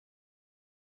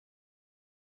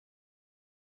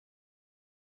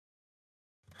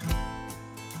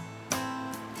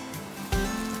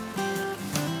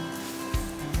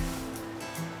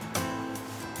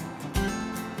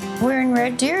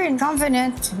Red Deer in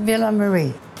Confident, Villa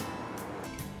Marie.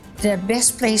 The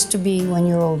best place to be when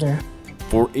you're older.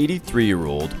 For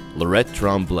 83-year-old Lorette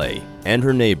Tremblay and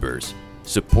her neighbors,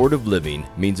 supportive living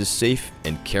means a safe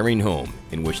and caring home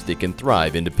in which they can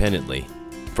thrive independently.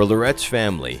 For Lorette's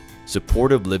family,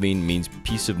 supportive living means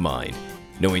peace of mind,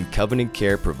 knowing Covenant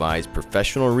Care provides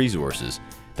professional resources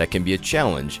that can be a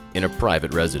challenge in a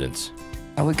private residence.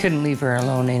 We couldn't leave her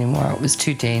alone anymore. It was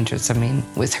too dangerous. I mean,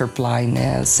 with her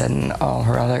blindness and all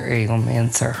her other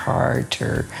ailments, her heart,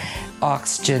 her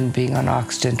oxygen, being on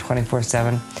oxygen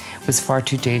 24/7, was far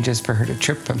too dangerous for her to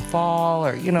trip and fall,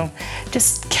 or, you know,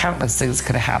 just countless things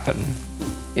could have happened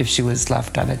if she was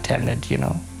left unattended, you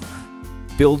know.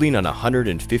 Building on a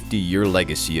 150-year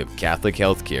legacy of Catholic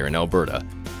healthcare in Alberta,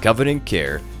 Covenant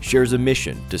Care shares a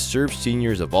mission to serve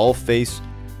seniors of all faiths,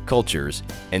 cultures,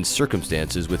 and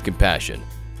circumstances with compassion,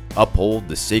 uphold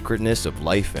the sacredness of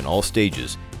life in all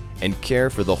stages, and care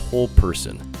for the whole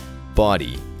person,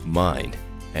 body, mind,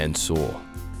 and soul.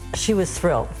 She was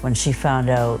thrilled when she found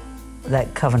out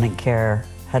that Covenant Care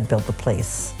had built a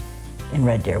place in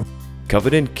Red Deer.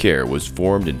 Covenant Care was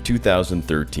formed in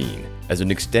 2013 as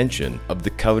an extension of the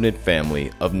Covenant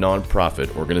family of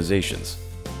nonprofit organizations.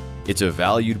 It's a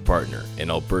valued partner in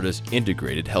Alberta's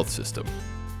integrated health system.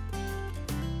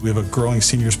 We have a growing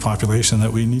seniors population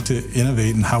that we need to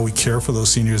innovate in how we care for those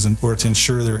seniors in order to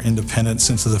ensure their independence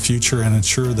into the future and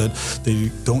ensure that they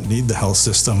don't need the health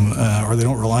system or they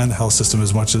don't rely on the health system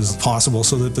as much as possible,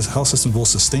 so that the health system is both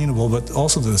sustainable but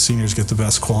also that the seniors get the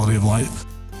best quality of life.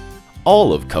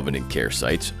 All of Covenant Care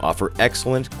sites offer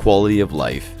excellent quality of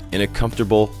life in a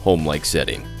comfortable home-like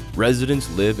setting. Residents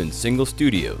live in single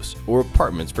studios or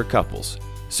apartments for couples.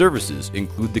 Services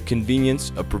include the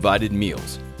convenience of provided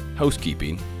meals,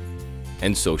 housekeeping,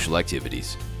 and social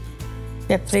activities.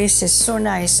 The place is so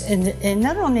nice, and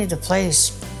not only the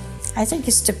place, I think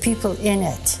it's the people in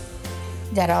it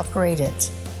that operate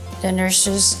it, the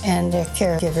nurses and the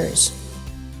caregivers.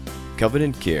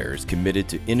 Covenant Care is committed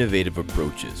to innovative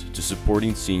approaches to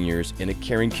supporting seniors in a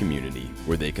caring community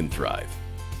where they can thrive.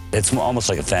 It's almost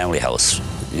like a family house.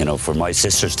 You know, for my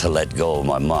sisters to let go of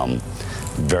my mom,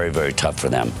 very, very tough for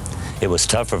them. It was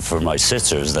tougher for my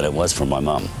sisters than it was for my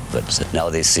mom, but now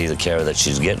they see the care that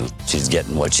she's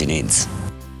getting what she needs.